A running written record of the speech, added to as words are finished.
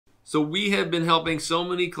So we have been helping so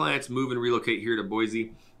many clients move and relocate here to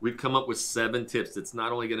Boise. We've come up with 7 tips that's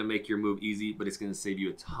not only going to make your move easy, but it's going to save you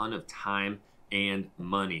a ton of time and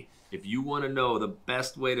money. If you want to know the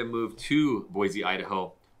best way to move to Boise,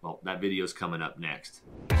 Idaho, well, that video is coming up next.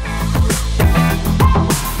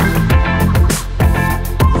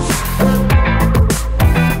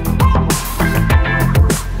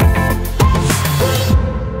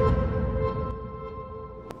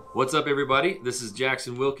 What's up, everybody? This is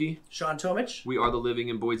Jackson Wilkie. Sean Tomich. We are the Living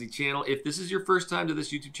in Boise channel. If this is your first time to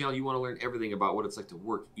this YouTube channel, you want to learn everything about what it's like to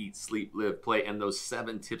work, eat, sleep, live, play, and those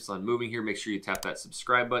 7 tips on moving here, make sure you tap that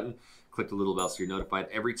subscribe button. Click the little bell so you're notified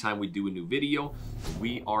every time we do a new video.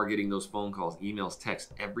 We are getting those phone calls, emails,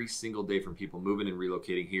 texts every single day from people moving and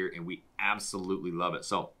relocating here, and we absolutely love it.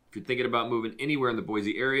 So if you're thinking about moving anywhere in the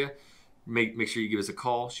Boise area, make sure you give us a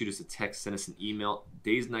call, shoot us a text, send us an email.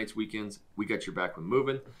 Days, nights, weekends, we got your back when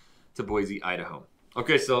moving to Boise, Idaho.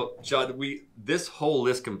 Okay, so Sean, this whole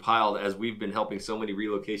list compiled as we've been helping so many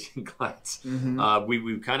relocation clients.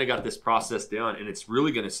 We've kind of got this process down, and it's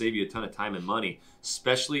really going to save you a ton of time and money,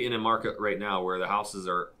 especially in a market right now where the houses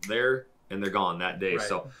are there and they're gone that day. Right.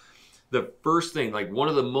 So the first thing, like one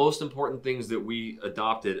of the most important things that we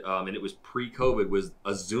adopted, and it was pre-COVID, was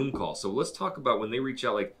a Zoom call. So let's talk about when they reach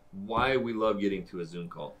out, like why we love getting to a Zoom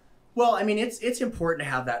call. Well, I mean, it's important to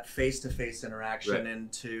have that face-to-face interaction, right, and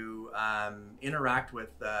to interact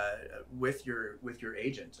with your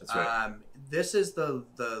agent. That's right. This is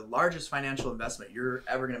the largest financial investment you're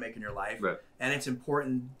ever going to make in your life, right, and it's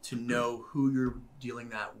important to know who you're dealing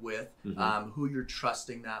that with, who you're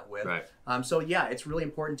trusting that with. Right. So yeah, it's really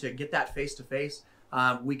important to get that face-to-face.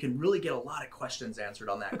 We can really get a lot of questions answered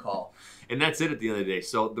on that call. And that's it at the end of the day.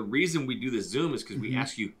 So the reason we do this Zoom is because we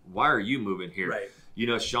ask you, why are you moving here? Right. You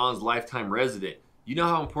know, Sean's lifetime resident. You know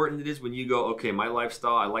how important it is when you go, okay, my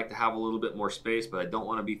lifestyle, I like to have a little bit more space, but I don't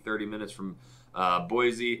want to be 30 minutes from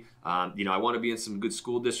Boise. You know, I want to be in some good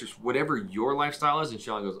school districts, whatever your lifestyle is. And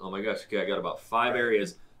Sean goes, oh my gosh, okay, I got about 5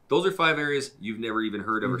 areas. Those are 5 areas you've never even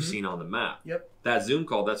heard of or seen on the map. Yep. That Zoom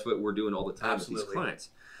call, that's what we're doing all the time with these clients.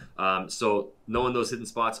 So knowing those hidden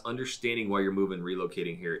spots, understanding why you're moving,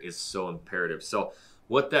 relocating here is so imperative. So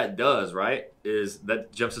what that does, right, is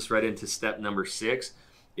that jumps us right into step number 6,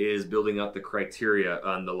 is building up the criteria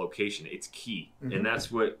on the location. It's key. And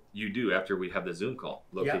that's what you do after we have the Zoom call,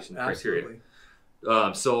 location criteria. Absolutely.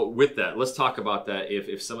 So with that, let's talk about that.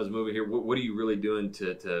 If someone's moving here, what are you really doing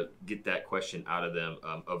to get that question out of them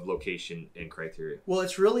of location and criteria? Well,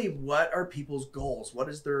 it's really, what are people's goals? What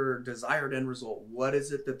is their desired end result? What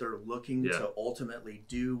is it that they're looking to ultimately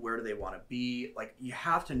do? Where do they want to be? Like, you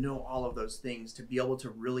have to know all of those things to be able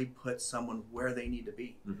to really put someone where they need to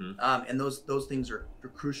be. And those things are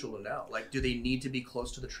crucial to know. Like, do they need to be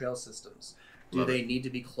close to the trail systems? Do they need to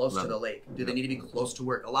be close to the lake? Do they need to be close to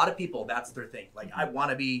work? A lot of people, that's their thing. Like, I want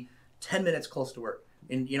to be 10 minutes close to work.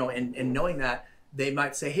 And, you know, and knowing that, they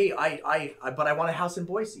might say, hey, but I want a house in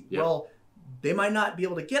Boise. Yep. Well, they might not be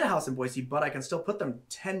able to get a house in Boise, but I can still put them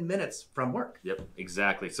 10 minutes from work. Yep,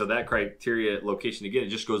 exactly. So that criteria, location, again, it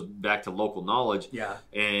just goes back to local knowledge. Yeah.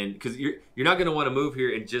 And because you're not going to want to move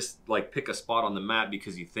here and just like pick a spot on the map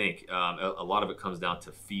because you think. A lot of it comes down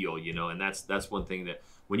to feel, you know, and that's one thing that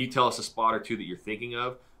when you tell us a spot or two that you're thinking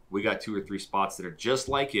of, we got 2 or 3 spots that are just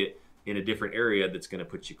like it in a different area that's going to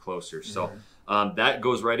put you closer. So that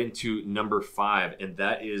goes right into number 5, and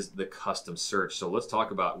that is the custom search. So let's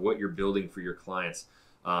talk about what you're building for your clients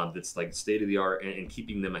that's like state of the art and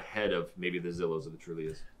keeping them ahead of maybe the Zillows of the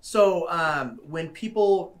Trulias. So when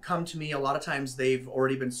people come to me, a lot of times they've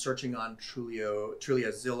already been searching on Trulia,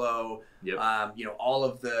 Zillow, you know, all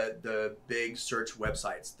of the big search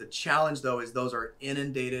websites. The challenge, though, is those are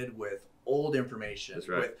inundated with old information. That's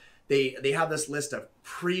right. They have this list of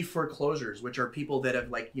pre-foreclosures, which are people that have,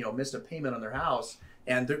 like, you know, missed a payment on their house,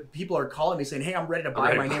 and people are calling me saying, hey, I'm ready to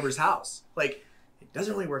buy my neighbor's house. Like, it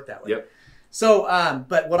doesn't really work that way. Yep. So,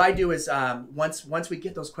 but what I do is once we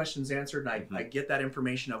get those questions answered, and I get that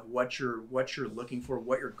information of what you're looking for,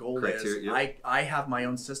 what your goal is, I have my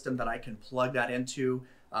own system that I can plug that into.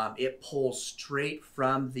 It pulls straight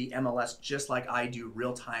from the MLS, just like I do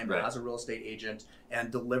real time as a real estate agent, and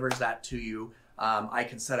delivers that to you. I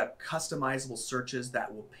can set up customizable searches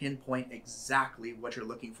that will pinpoint exactly what you're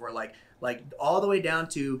looking for, like all the way down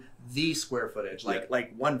to the square footage,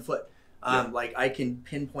 like 1 foot. Like, I can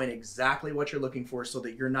pinpoint exactly what you're looking for so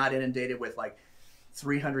that you're not inundated with like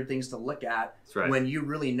 300 things to look at when you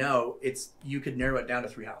really know you could narrow it down to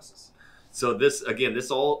 3 houses. So this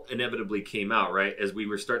all inevitably came out, right? As we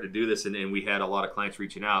were starting to do this and we had a lot of clients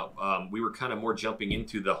reaching out, we were kind of more jumping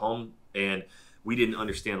into the home, and we didn't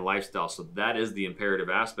understand lifestyle. So that is the imperative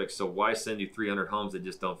aspect. So why send you 300 homes that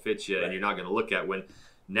just don't fit you and you're not going to look at, when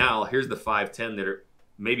now here's the 5-10 that are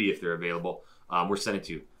maybe, if they're available, we're sending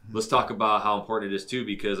to you. Let's talk about how important it is too,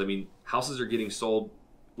 because I mean, houses are getting sold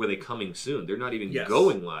with a coming soon. They're not even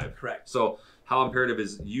going live. Correct. So how imperative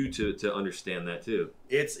is you to understand that too?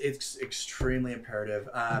 It's extremely imperative.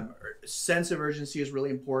 Sense of urgency is really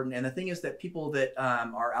important. And the thing is that people that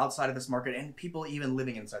are outside of this market, and people even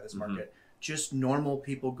living inside this market, just normal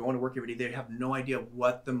people going to work every day, they have no idea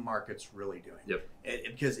what the market's really doing.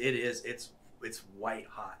 Because it's white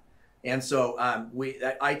hot. And so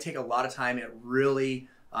I take a lot of time at really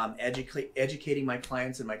educating my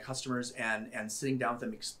clients and my customers, and sitting down with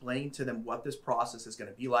them, explaining to them what this process is going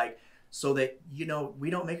to be like, so that, we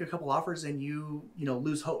don't make a couple offers and you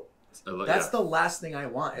lose hope. That's the last thing I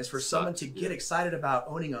want, is for someone to get excited about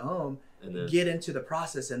owning a home, and then get into the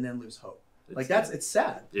process, and then lose hope. It's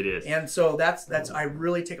sad. It is. And so that's I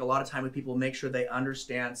really take a lot of time with people, make sure they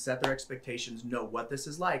understand, set their expectations, know what this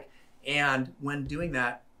is like. And when doing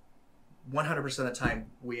that, 100% of the time,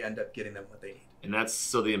 we end up getting them what they need. And that's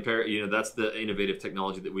so that's the innovative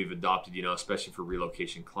technology that we've adopted, especially for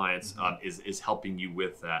relocation clients, is helping you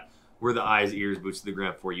with that. We're the eyes, ears, boots to the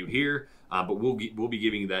ground for you here, but we'll be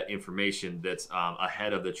giving you that information that's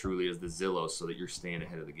ahead of the truly is the Zillow, so that you're staying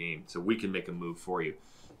ahead of the game, so we can make a move for you.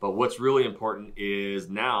 But what's really important is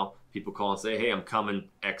now people call and say, hey, I'm coming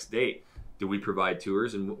X date. Do we provide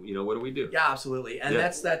tours, and what do we do? Yeah, absolutely. And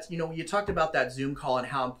that's you talked about that Zoom call and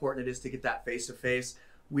how important it is to get that face-to-face.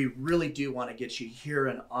 We really do want to get you here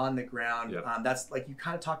and on the ground. That's like you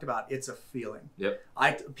kind of talked about. It's a feeling.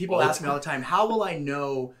 People ask me all the time, how will I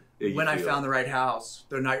know when I found the right house,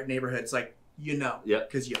 the right neighborhood? It's like,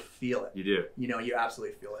 because you feel it. You do. You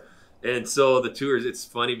absolutely feel it. And so the tours, it's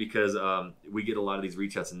funny because we get a lot of these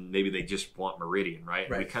reach outs, and maybe they just want Meridian, right?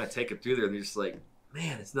 And we kind of take them through there, and they're just like,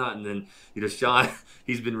 man, it's not. And then, Sean,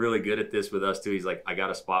 he's been really good at this with us too. He's like, I got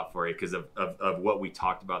a spot for you because of what we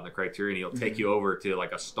talked about in the criteria. And he'll take you over to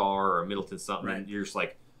like a Star or a Middleton something. And you're just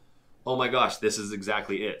like, oh my gosh, this is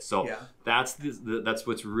exactly it. So that's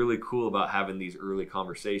what's really cool about having these early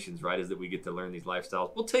conversations, right? Is that we get to learn these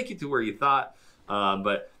lifestyles. We'll take you to where you thought,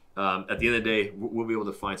 but at the end of the day, we'll be able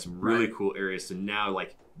to find some really cool areas. So now,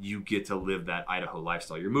 like, you get to live that Idaho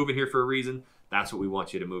lifestyle. You're moving here for a reason. That's what we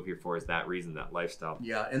want you to move here for, is that reason, that lifestyle.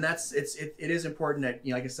 Yeah, and it is important that,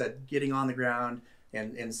 like I said, getting on the ground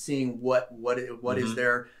and seeing what is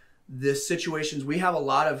there. The situations, we have a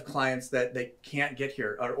lot of clients that they can't get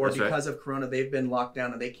here, or because of Corona, they've been locked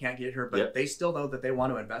down and they can't get here, but they still know that they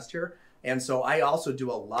want to invest here. And so I also do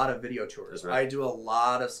a lot of video tours. I do a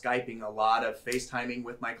lot of Skyping, a lot of FaceTiming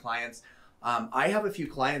with my clients. I have a few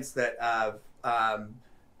clients that have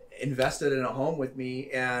invested in a home with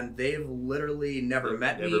me, and they've literally never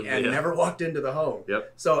met me and never walked into the home.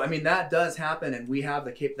 So I mean, that does happen, and we have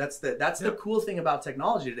the that's the cool thing about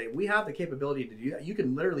technology today. We have the capability to do that. You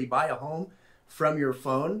can literally buy a home from your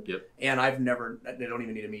phone, and they don't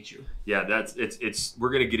even need to meet you. Yeah,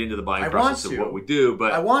 we're gonna get into the buying process of what we do,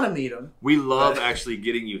 but I want to meet them. We love actually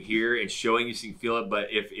getting you here and showing you so you can feel it. But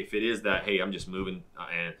if it is that, hey, I'm just moving,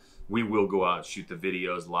 and we will go out and shoot the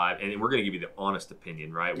videos live, and we're going to give you the honest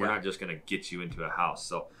opinion, right? We're not just going to get you into a house.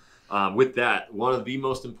 So with that, one of the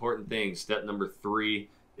most important things, step number 3,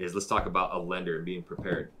 is let's talk about a lender and being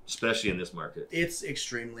prepared, especially in this market. It's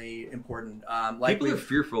extremely important. People are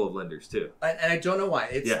fearful of lenders too, and I don't know why.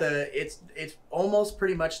 It's almost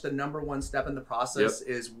pretty much the number one step in the process.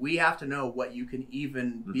 Is we have to know what you can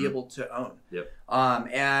even be able to own.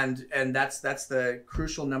 And that's the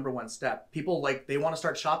crucial number one step. People, like, they want to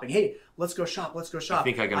start shopping. Hey, let's go shop. Let's go shop. I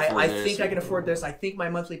think I can afford this. I think I can afford this. I think my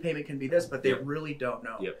monthly payment can be this, but they really don't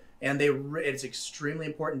know. And it's extremely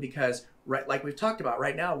important because, like we've talked about,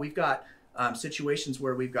 right now we've got situations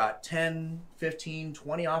where we've got 10, 15,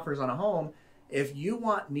 20 offers on a home. If you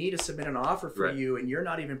want me to submit an offer for you and you're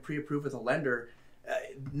not even pre-approved with a lender,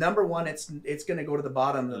 number one, it's going to go to the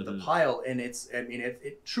bottom of the pile, and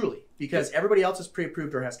it truly, because everybody else is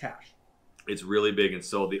pre-approved or has cash. It's really big. And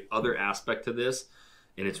so the other aspect to this,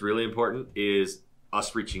 and it's really important, is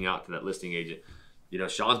us reaching out to that listing agent.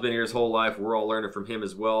 Sean's been here his whole life. We're all learning from him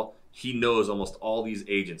as well. He knows almost all these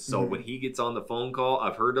agents. So when he gets on the phone call,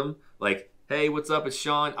 I've heard him like, hey, what's up? It's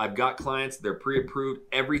Sean. I've got clients. They're pre-approved.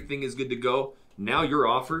 Everything is good to go. Now your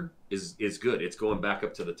offer is good. It's going back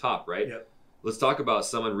up to the top, right? Let's talk about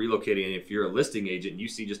someone relocating. And if you're a listing agent and you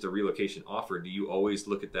see just a relocation offer, do you always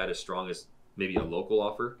look at that as strong as maybe a local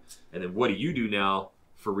offer? And then what do you do now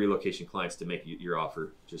for relocation clients to make your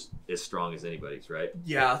offer just as strong as anybody's, right?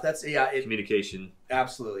 Yeah, communication.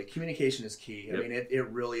 Absolutely. Communication is key. Yep. I mean, it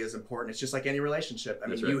really is important. It's just like any relationship. I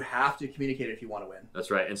mean, That's right. you have to communicate if you want to win.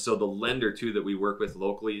 That's right. And so the lender too that we work with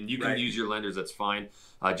locally, and you can use your lenders, that's fine.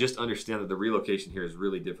 Just understand that the relocation here is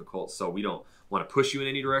really difficult. So we don't want to push you in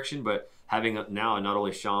any direction, but having now not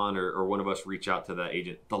only Sean or one of us reach out to that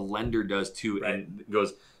agent, the lender does too, and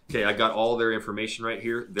goes, okay, I got all their information right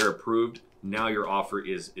here. They're approved. Now your offer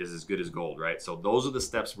is as good as gold, right? So those are the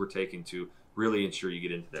steps we're taking to really ensure you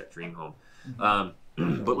get into that dream home.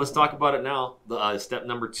 Mm-hmm. But let's talk about it now. Step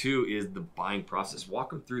number 2 is the buying process. Walk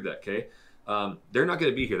them through that, okay? They're not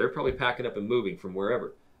going to be here. They're probably packing up and moving from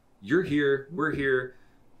wherever. You're here. We're here.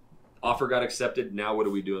 Offer got accepted. Now what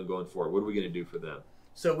are we doing going forward? What are we going to do for them?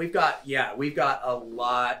 So we've got a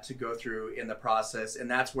lot to go through in the process, and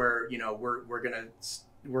that's where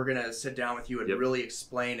we're gonna sit down with you and really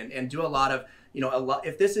explain and do a lot of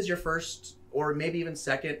if this is your first or maybe even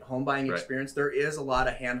second home buying experience, there is a lot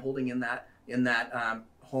of hand holding in that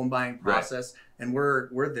home buying process, and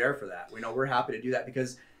we're there for that. We're happy to do that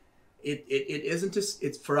because it isn't just,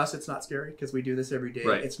 it's for us, it's not scary because we do this every day.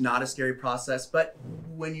 It's not a scary process, but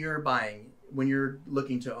when you're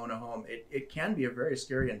looking to own a home, it can be a very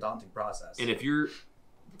scary and daunting process. And if you're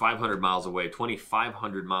 500 miles away,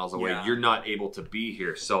 2,500 miles away, you're not able to be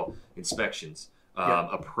here. So inspections,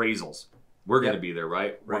 appraisals, we're going to be there,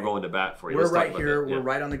 right? We're going to bat for you. We're right here. We're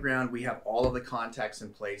right on the ground. We have all of the contacts in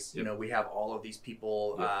place. We have all of these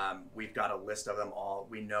people. We've got a list of them all.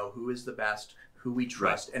 We know who is the best, who we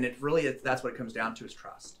trust. And that's what it comes down to, is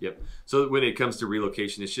trust. So when it comes to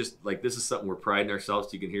relocation, it's just like, this is something we're priding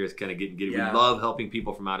ourselves. You can hear us kind of getting giddy. We love helping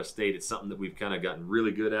people from out of state. It's something that we've kind of gotten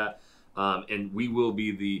really good at. And we will be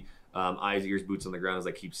the eyes, ears, boots on the ground, as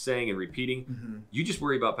I keep saying and repeating. You just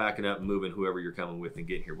worry about packing up and moving whoever you're coming with and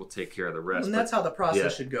getting here. We'll take care of the rest. And that's how the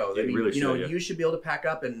process should go. I mean, really you should be able to pack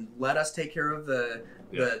up and let us take care of the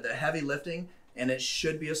heavy lifting, and it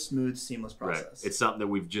should be a smooth, seamless process. It's something that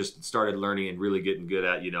we've just started learning and really getting good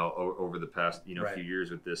at, over the past few years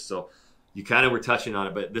with this. So you kind of were touching on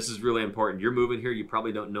it, but this is really important. You're moving here. You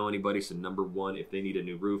probably don't know anybody. So number one, if they need a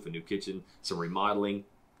new roof, a new kitchen, some remodeling,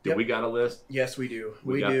 do we got a list? Yes, we do.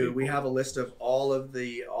 We do. People. We have a list of all of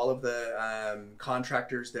the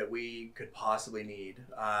contractors that we could possibly need.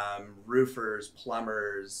 Roofers,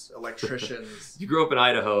 plumbers, electricians. You grew up in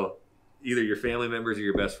Idaho. Either your family members or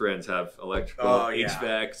your best friends have electrical,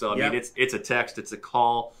 HVAC. So I mean, it's a text, it's a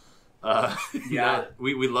call.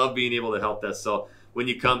 We love being able to help that. So when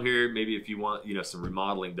you come here, maybe if you want some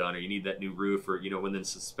remodeling done, or you need that new roof, or when the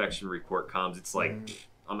inspection report comes, it's like,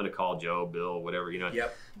 I'm going to call Joe, Bill, whatever,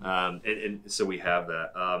 and so we have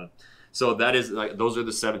that. So that is those are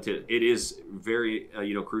the 7 tips. It is very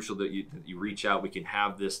crucial that you reach out. We can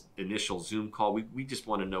have this initial Zoom call. We just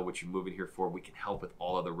want to know what you're moving here for. We can help with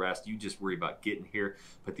all of the rest. You just worry about getting here.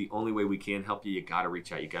 But the only way we can help you got to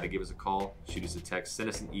reach out. You got to give us a call, shoot us a text, send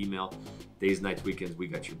us an email. Days, nights, weekends, we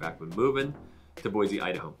got your back when moving to Boise,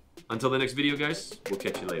 Idaho. Until the next video, guys, we'll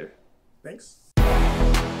catch you later. Thanks.